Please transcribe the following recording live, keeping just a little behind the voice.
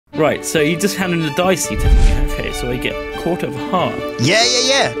Right, so you just handed in the dice seat, haven't you? Okay, so I get a quarter of a heart.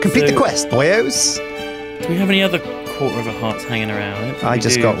 Yeah. Complete the quest, boyos. Do we have any other quarter of a hearts hanging around? I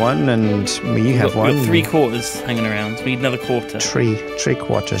just got one, and you have one. We've got 3 quarters hanging around. So we need another quarter. Three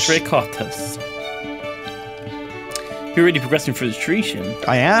quarters. 3 quarters. You're really progressing through the tree, Shin.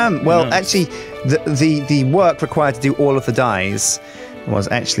 I am. Well, actually, the work required to do all of the dies was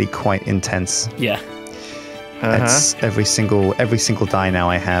actually quite intense. Yeah. That's every single die now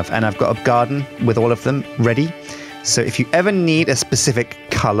I have, and I've got a garden with all of them ready. So if you ever need a specific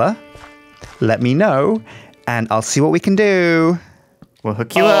color, let me know, and I'll see what we can do. We'll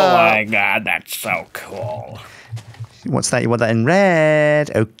hook you up. Oh my god, that's so cool. What's that? You want that in red?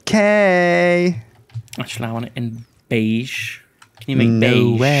 Okay. Actually, I want it in beige. Can you make beige?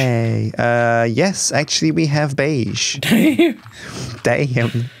 No way. Yes, actually, we have beige.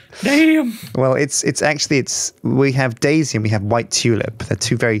 Damn. Well, we have daisy and we have white tulip. They're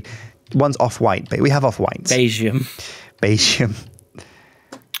two very. One's off-white, but we have off-white. Beigeium.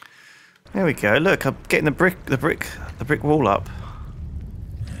 There we go. Look, I'm getting the brick wall up.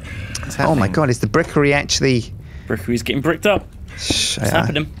 Oh my god, is the brickery actually? Brickery's getting bricked up.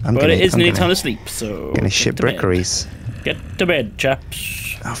 Snapping him. But it is nearly time to sleep, so. Gonna ship brickeries. Get to bed,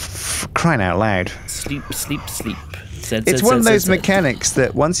 chaps. Oh, crying out loud. Sleep. It's one of those mechanics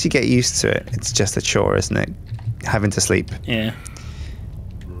that once you get used to it, it's just a chore, isn't it? Having to sleep. Yeah.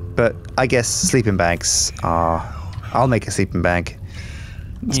 But I guess sleeping bags are. I'll make a sleeping bag.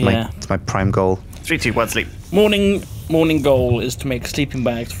 It's my prime goal. 3, 2, 1, sleep. Morning goal is to make sleeping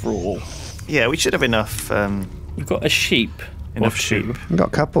bags for all. Yeah, we should have enough. We've got a sheep. Enough sheep. I've got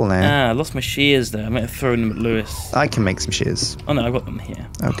a couple now. I lost my shears there. I might have thrown them at Lewis. I can make some shears. Oh no, I've got them here.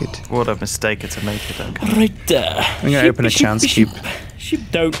 Oh, good. What a mistake to make it, Duncan. Right there. I'm going to open a chance cube. Sheep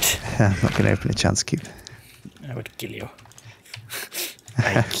don't. I'm not going to open a chance cube. I would kill you.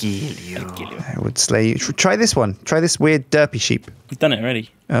 I kill you. I would slay you. Try this one. Try this weird derpy sheep. We've done it already.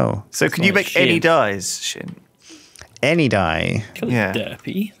 Oh. So can you make any dies, Shin? Any die? Yeah.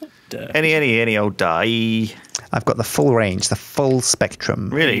 Derpy. Any old die. I've got the full range, the full spectrum.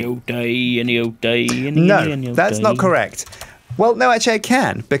 Really? Any old die. No, that's not correct. Well, no, actually I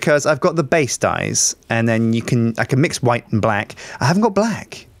can, because I've got the base dyes, and then I can mix white and black. I haven't got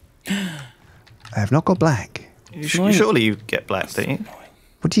black. I have not got black. Surely you get black, don't you?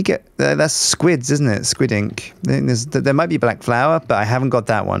 What do you get? That's squids, isn't it? Squid ink. There might be black flour, but I haven't got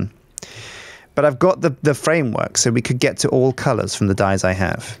that one. But I've got the framework, so we could get to all colours from the dyes I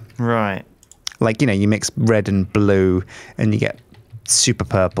have. Right. Like, you mix red and blue, and you get super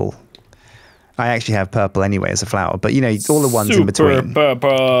purple. I actually have purple anyway as a flower, but, all the ones in between. Super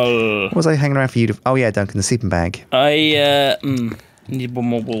purple. What was I hanging around for you to... Oh, yeah, Duncan, the sleeping bag. I need one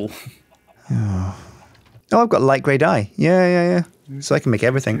more wool. Oh, I've got light grey dye. Yeah. So I can make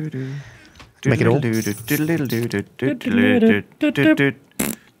everything. Make it all.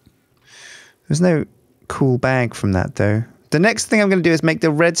 There's no cool bag from that, though. The next thing I'm going to do is make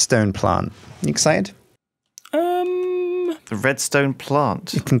the redstone plant. You excited? The redstone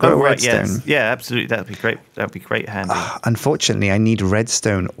plant. You can grow redstone. Yes. Yeah, absolutely. That would be great. That would be great handy. Unfortunately, I need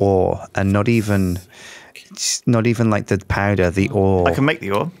redstone ore, and not even like the powder, the ore. I can make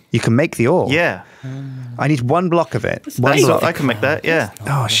the ore. You can make the ore? Yeah. I need one block of it. One That's block. I can make that, yeah.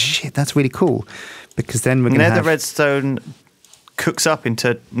 Oh, shit. That's really cool. Because then we're going to have... Nether redstone cooks up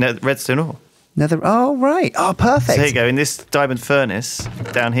into redstone ore. Oh, right. Oh, perfect. So there you go. In this diamond furnace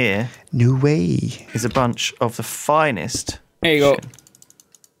down here. No way. Is a bunch of the finest. There you go.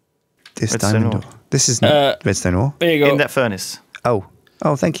 This redstone diamond ore. This is not redstone ore. There you go. In that furnace. Oh,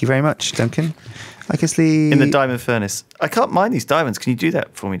 thank you very much, Duncan. I guess in the diamond furnace. I can't mine these diamonds. Can you do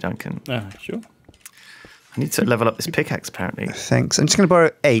that for me, Duncan? Sure. I need to level up this pickaxe, apparently. Thanks. I'm just going to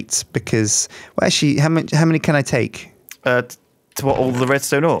borrow 8 because... Well, actually, how many can I take? To what, all the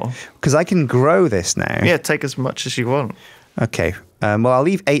redstone ore? Because I can grow this now. Yeah, take as much as you want. Okay. Well, I'll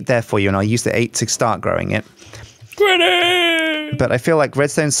leave 8 there for you, and I'll use the 8 to start growing it. Ready! But I feel like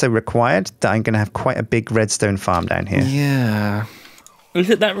redstone's so required that I'm going to have quite a big redstone farm down here. Yeah. Is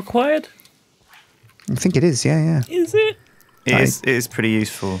it that required? I think it is, yeah. Is it? It is pretty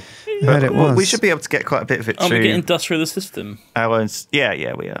useful. I heard it was. We should be able to get quite a bit of it Are through. we getting dust through the system? Yeah, we are.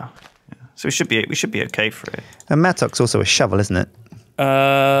 Yeah. So we should be okay for it. And Mattock's also a shovel, isn't it?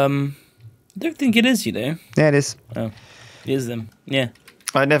 I don't think it is, Yeah, it is. Oh, it is them. Yeah.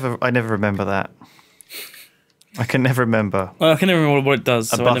 I never remember that. I can never remember. Well, I can never remember what it does,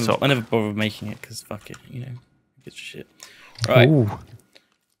 so buttock. I never bother making it because fuck it, Get your shit. Right. Ooh.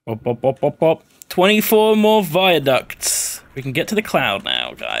 Bop. 24 more viaducts. We can get to the cloud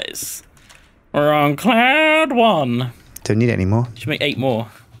now, guys. We're on cloud 1. Don't need it anymore. Should make 8 more.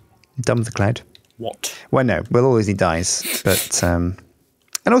 Done with the cloud. What? Well, no, we'll always need dyes, but and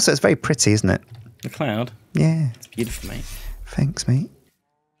also it's very pretty, isn't it? The cloud? Yeah. It's beautiful, mate. Thanks, mate.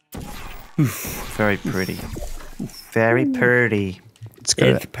 Very pretty. Very pretty. It's got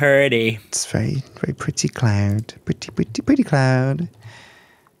It's pretty. It's very, very pretty cloud. Pretty, pretty, pretty cloud.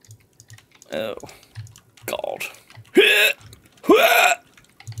 Oh, God.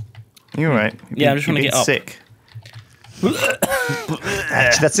 You're right. Yeah, I'm just trying to get up. Sick.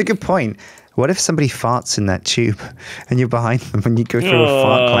 Actually, that's a good point. What if somebody farts in that tube and you're behind them and you go through a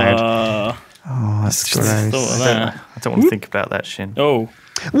fart cloud? Oh, that's Just thought gross. of that. I don't want to think about that, Shin. Oh.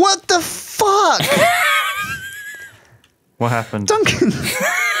 What the fuck? What happened? Duncan!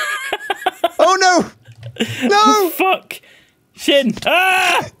 Oh no! No! Fuck! Shin!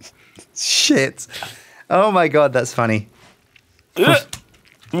 Ah! Shit. Oh my god, that's funny. What's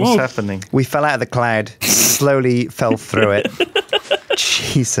happening? We fell out of the cloud, slowly fell through it.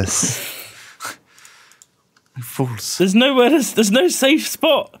 Jesus. Fools. There's no safe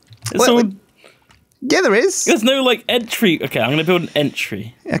spot. It's Well, all, yeah, there is. there's no like entry. Okay, I'm gonna build an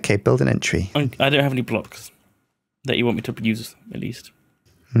entry. Okay, build an entry. I don't have any blocks that you want me to use, at least.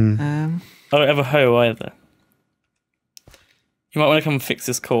 Um, I don't have a hoe either. You might want to come and fix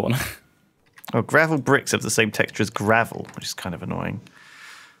this corner. oh, gravel bricks have the same texture as gravel, which is kind of annoying.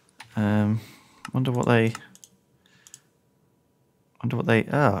 Wonder what they. Oh,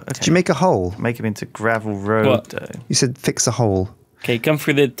 okay. Did you make a hole? Make them into gravel road, What? though. You said fix a hole. Okay, come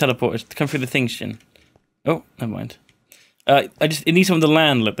through the teleporters. Come through the thing, Shin. Oh, never mind. It needs some of the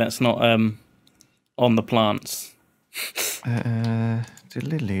land. Look, that's not on the plants.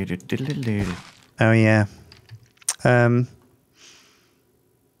 Diddle-doo-doo-doo-doo-doo. Oh yeah.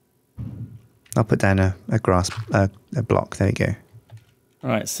 I'll put down a block. There you go. All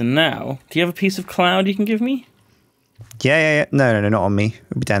right. So now, do you have a piece of cloud you can give me? Yeah. No, not on me.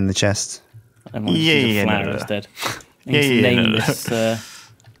 It'll be down in the chest. I want to use a flower no. instead. I need to name this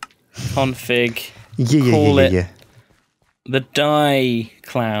config. Call it Yeah. the dye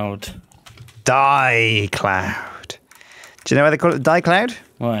cloud. Dye cloud. Do you know why they call it the dye cloud?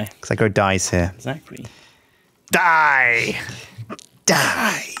 Why? Because I grow dyes here. Exactly. Dye.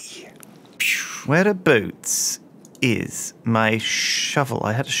 Dye. Where are boots? Is my shovel.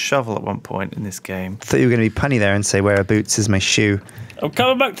 I had a shovel at one point in this game. Thought you were going to be punny there and say, where are boots is my shoe. I'm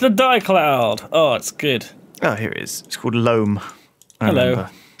coming back to the dye cloud. Oh, it's good. Oh, here it is. It's called Loam. I Hello.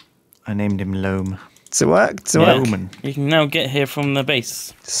 remember. I named him Loam. Does it work? Does it Yeah. work? Loman. You can now get here from the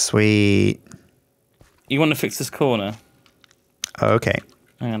base. Sweet. You want to fix this corner? Okay.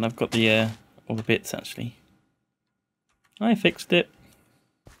 And I've got the all the bits actually. I fixed it.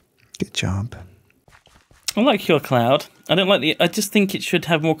 Good job. I like your cloud. I don't like the. I just think it should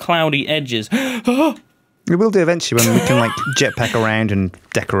have more cloudy edges. We will do eventually when we can like jetpack around and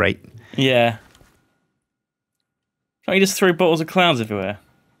decorate. Yeah. Can't you just throw bottles of clouds everywhere?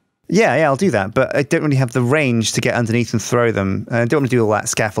 Yeah, I'll do that. But I don't really have the range to get underneath and throw them. I don't want to do all that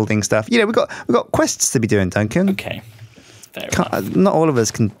scaffolding stuff. You know, we've got quests to be doing, Duncan. Okay. Fair enough. Not all of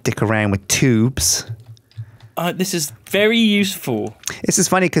us can dick around with tubes. This is very useful. It's just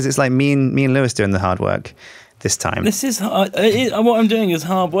funny because it's like me and Lewis doing the hard work this time. This is hard. What I'm doing is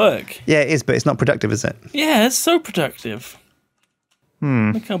hard work. Yeah, it is, but it's not productive, is it? Yeah, it's so productive.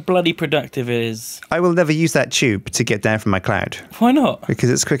 Look how bloody productive it is. I will never use that tube to get down from my cloud Why not? because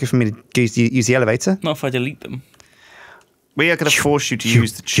it's quicker for me to use the elevator. Not if I delete them. We are going to force you to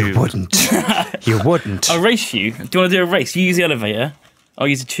use the tube. You wouldn't. You wouldn't. I'll race you. Do you want to do a race? You use the elevator. I'll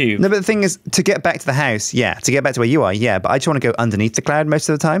use a tube. No, but the thing is, to get back to the house, yeah. To get back to where you are, yeah. But I just want to go underneath the cloud most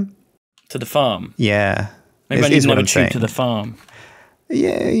of the time. To the farm. Yeah. Maybe I Is need what another I'm tube saying. to the farm.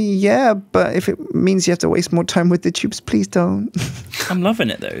 Yeah, but if it means you have to waste more time with the tubes, please don't. I'm loving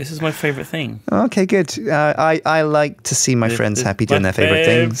it though. This is my favourite thing. Okay, good. I like to see my friends This happy is doing my their favourite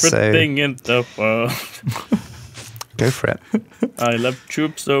thing. favourite So thing in the world. go for it. I love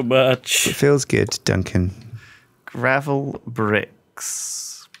tubes so much. It feels good, Duncan. Gravel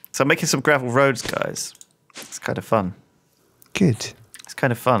bricks. So I'm making some gravel roads, guys. It's kind of fun. Good. It's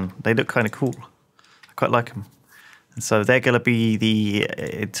kind of fun. They look kind of cool. I quite like them. And so they're going to be the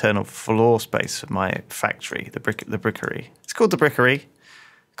internal floor space for my factory, the Brickery. It's called the Brickery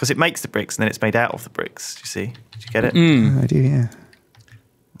because it makes the bricks and then it's made out of the bricks. Do you see? Did you get it? I do, yeah.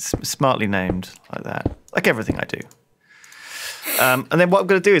 It's smartly named like that. Like everything I do. And then what I'm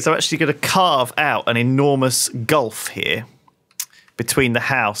going to do is I'm actually going to carve out an enormous gulf here between the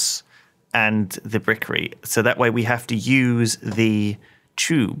house and the Brickery. So that way we have to use the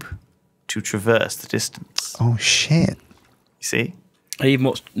tube to traverse the distance. Oh, shit. You see? I need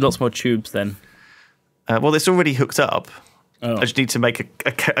lots more tubes then. Well, it's already hooked up Oh. I just need to make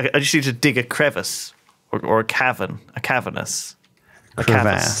I just need to dig a crevice or a cavern, a cavernous, a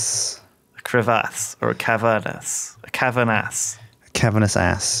Crevasse. a crevasse or a cavernous, a cavernass. Cavernous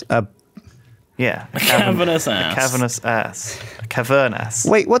ass. Yeah, a cavernous ass. A cavernous ass. A cavernass.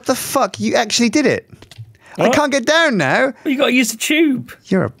 Wait, what the fuck? You actually did it. I What? can't get down now. Well, you got to use the tube.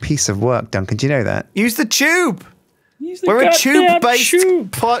 You're a piece of work, Duncan. Do you know that? Use the tube. Use the We're a goddamn tube-based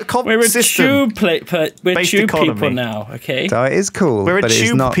tube. We're a Tube we're based tube economy. people now, okay? So it is cool, We're a but it's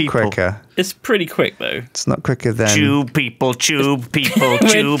tube not people. quicker. It's pretty quick, though. It's not quicker than... Tube people, tube people,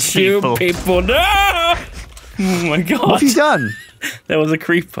 We're tube people. No! Oh my god. What have you done? There was a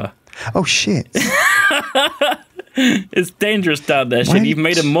creeper. Oh, shit. It's dangerous down there, shit. Wait. You've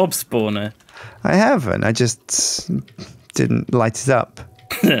made a mob spawner. I haven't. I just didn't light it up.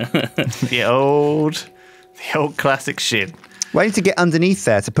 The old classic shit. Well, I need to get underneath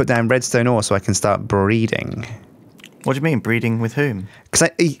there to put down redstone ore so I can start breeding. What do you mean, breeding with whom? Because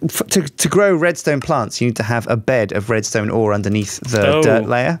to grow redstone plants, you need to have a bed of redstone ore underneath the dirt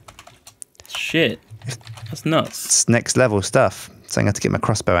layer. Shit. That's nuts. It's next level stuff. So I'm going to have to get my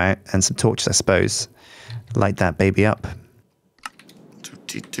crossbow out and some torches, I suppose. Light that baby up.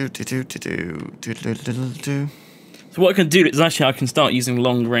 So what I can do is actually I can start using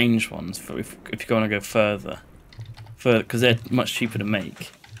long range ones for if you want to go further, because they're much cheaper to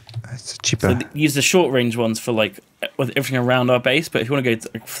make. It's cheaper. So use the short range ones for like with everything around our base. But if you want to go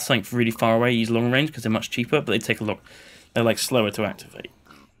to something really far away, use long range because they're much cheaper, but they take a lot. They're like slower to activate.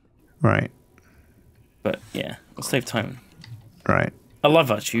 Right. But yeah, it'll save time. Right. I love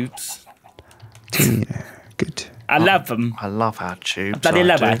our tubes. Yeah, good. I love them. I love our tubes. I bloody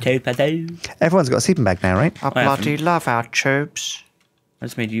love I our do. tube. I do. Everyone's got a sleeping bag now, right? I bloody love our tubes. I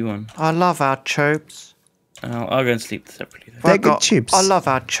just made you one. I love our tubes. I'll go and sleep separately. Then. They're good tubes. I love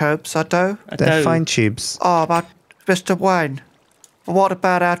our tubes, I do. They're fine tubes. Oh, but Mr. Wayne, what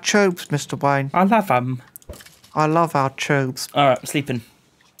about our tubes, Mr. Wayne? I love them. I love our tubes. All right, I'm sleeping.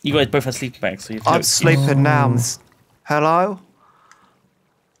 You guys both have sleeping bags, so you have I'm sleeping now. Hello?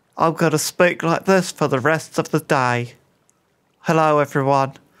 I'm going to speak like this for the rest of the day. Hello,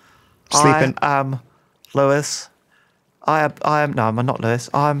 everyone. Sleeping. I am Lewis. No, I'm not Lewis.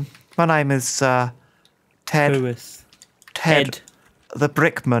 My name is Ted. Lewis. Ted. The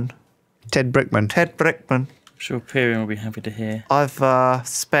Brickman. Ted Brickman. Ted Brickman. I'm sure Pyrian will be happy to hear. I've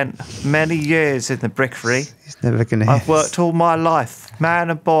spent many years in the Brickery. He's never going to hear. I've worked all my life. Man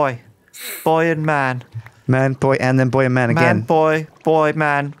and boy. Boy and man. Man, boy, and then boy and man again. Man, boy, boy,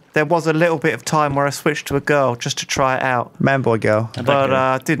 man. There was a little bit of time where I switched to a girl just to try it out. Man, boy, girl.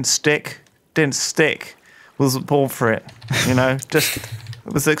 But didn't stick. Didn't stick. Wasn't born for it. You know, just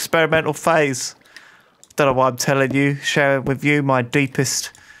it was an experimental phase. Don't know why I'm telling you, sharing with you my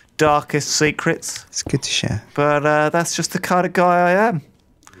deepest, darkest secrets. It's good to share. But that's just the kind of guy I am.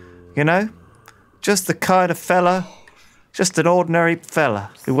 You know? Just the kind of fella, just an ordinary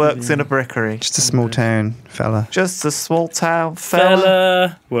fella who works in a brickery. Just a small town fella. Just a small town fella.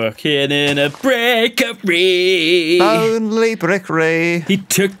 Fella working in a brickery. Only brickery. He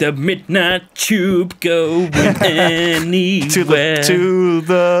took the midnight tube going anywhere. to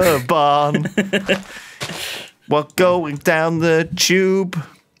the barn. While going down the tube,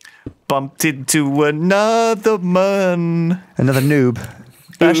 bumped into another man. Another noob.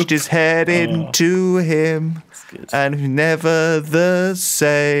 Bashed his head into him. good. And never the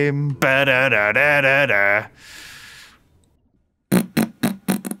same. Ba-da-da-da-da-da.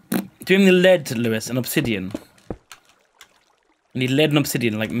 Do you have any lead, Lewis, and obsidian? I need lead and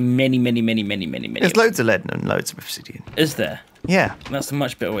obsidian, like many. There's loads of lead and loads of obsidian. Is there? Yeah. That's a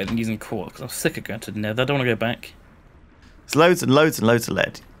much better way than using quartz, because I'm sick of going to the nether. I don't want to go back. There's loads and loads and loads of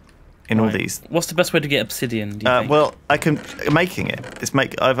lead in all these. What's the best way to get obsidian, do you think? Well, making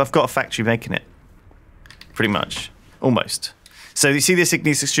it. I've got a factory making it. Pretty much. Almost. So you see this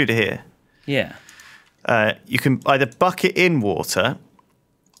igneous extruder here? Yeah. You can either bucket in water,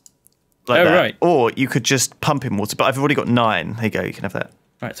 like that, right. or you could just pump in water. But I've already got 9. There you go. You can have that.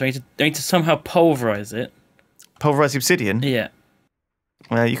 Right, so I need to somehow pulverize it. Pulverize obsidian. Yeah.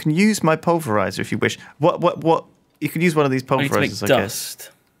 You can use my pulverizer if you wish. What? You can use one of these I need to make pulverizers. I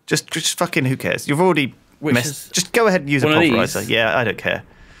dust. guess. Just fucking who cares? You've already Is Just go ahead and use a one of pulverizer. these? Yeah, I don't care.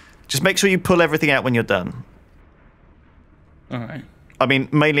 Just make sure you pull everything out when you're done. All right. I mean,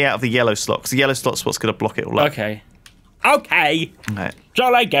 mainly out of the yellow slot, because the yellow slot's what's going to block it all up. Okay. Okay. Right.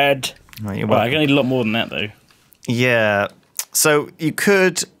 Jolly good. Right, you're Well, welcome. I'm going to need a lot more than that, though. Yeah. So you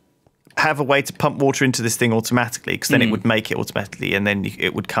could have a way to pump water into this thing automatically, because then it would make it automatically, and then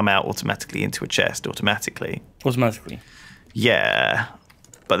it would come out automatically into a chest automatically. Automatically. Yeah.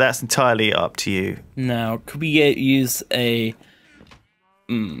 but that's entirely up to you. Now, could we use a...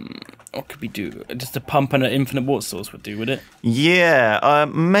 what could we do? Just a pump and an infinite water source would do, would it? Yeah,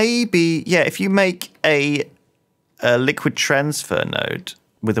 maybe. Yeah, if you make a liquid transfer node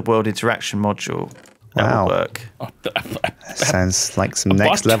with a world interaction module, that would work. Sounds like some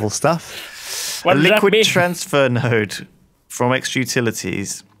next level stuff. What A does that liquid mean? transfer node from extra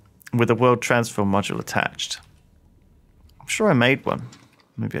utilities with a world transfer module attached. I'm sure I made one.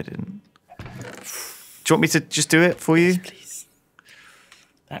 Maybe I didn't. Do you want me to just do it for you? Please.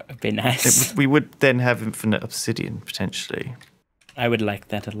 That would be nice. We would then have infinite obsidian, potentially. I would like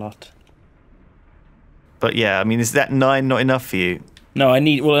that a lot. But yeah, I mean, is that 9 not enough for you? No, I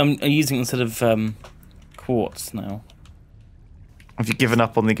need... Well, I'm using it instead of quartz now. Have you given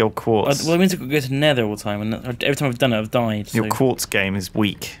up on the old quartz? Well, it means I've got to go to Nether all the time, and every time I've done it, I've died. So. Your quartz game is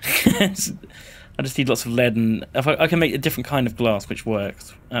weak. I just need lots of lead, and if I can make a different kind of glass, which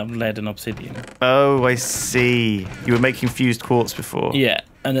works, out of lead and obsidian. Oh, I see. You were making fused quartz before. Yeah,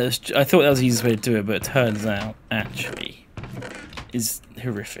 and I thought that was the easiest way to do it, but it turns out, actually, is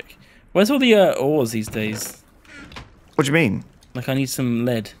horrific. Where's all the ores these days? What do you mean? Like, I need some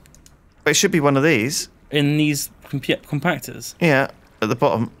lead. It should be one of these. In these compactors? Yeah, at the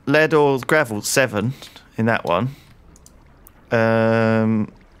bottom. Lead or gravel, 7 in that one.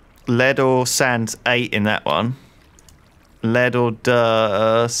 Lead or sand, 8 in that one. Lead or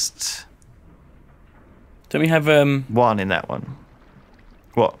dust, Don't we have... 1 in that one.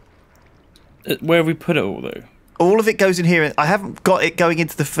 What? Where have we put it all, though? All of it goes in here. I haven't got it going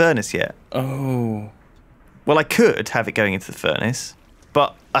into the furnace yet. Oh. Well, I could have it going into the furnace,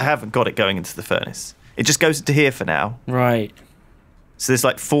 but I haven't got it going into the furnace. It just goes into here for now. Right. So there's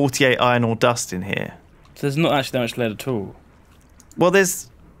like 48 iron ore dust in here. So there's not actually that much lead at all. Well, there's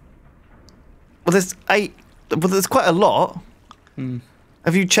 8. Well, there's quite a lot.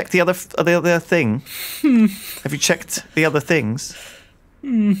 Have you checked the other thing? Have you checked the other things?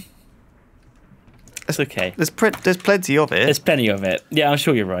 It's okay. There's plenty of it. There's plenty of it. Yeah, I'm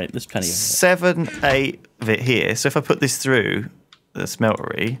sure you're right. There's plenty of it. 7, 8 of it here. So if I put this through the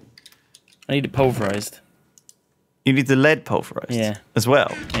smeltery, I need it pulverized. you need the lead pulverized. Yeah. As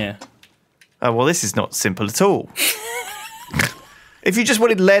well. Yeah. Oh well, this is not simple at all. If you just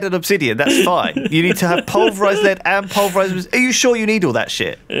wanted lead and obsidian, that's fine. You need to have pulverized lead and pulverized. Are you sure you need all that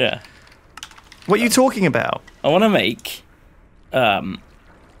shit? Yeah. What are you talking about? I want to make.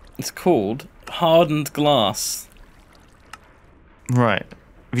 It's called hardened glass. Right.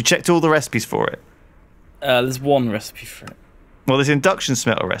 Have you checked all the recipes for it? There's one recipe for it. Well, there's induction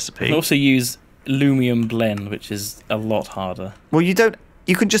smelter You recipe. can also use aluminum blend, which is a lot harder. Well, you don't.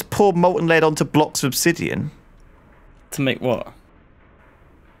 You can just pour molten lead onto blocks of obsidian To make what?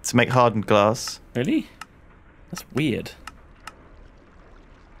 to make hardened glass. Really? That's weird.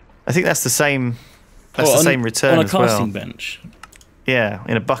 I think that's the same. That's the same return on a as well. casting bench. Yeah,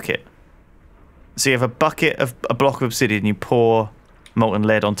 in a bucket. So you have a bucket of a block of obsidian. You pour molten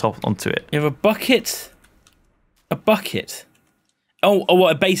lead onto it. You have a bucket. A bucket. Oh,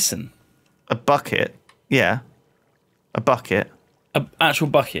 what? A basin. A bucket. Yeah. A bucket. A actual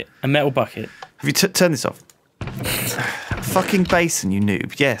bucket. A metal bucket. Have you turned this off? Fucking basin, you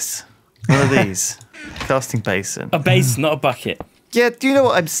noob. Yes. One of these. Casting basin. A basin, not a bucket. Yeah, do you know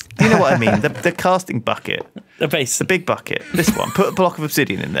what I mean? The casting bucket. A basin. The big bucket. This one. Put a block of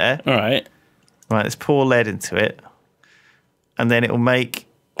obsidian in there. All right. Right, let's pour lead into it. And then it'll make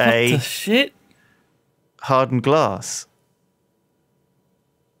What a the shit? hardened glass.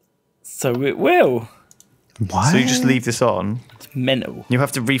 So it will. What? So you just leave this on. It's mental. You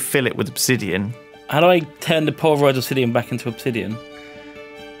have to refill it with obsidian. How do I turn the pulverized obsidian back into obsidian?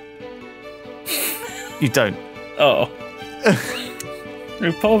 You don't. Oh.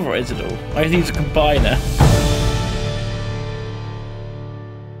 We pulverize it all. I use a combiner.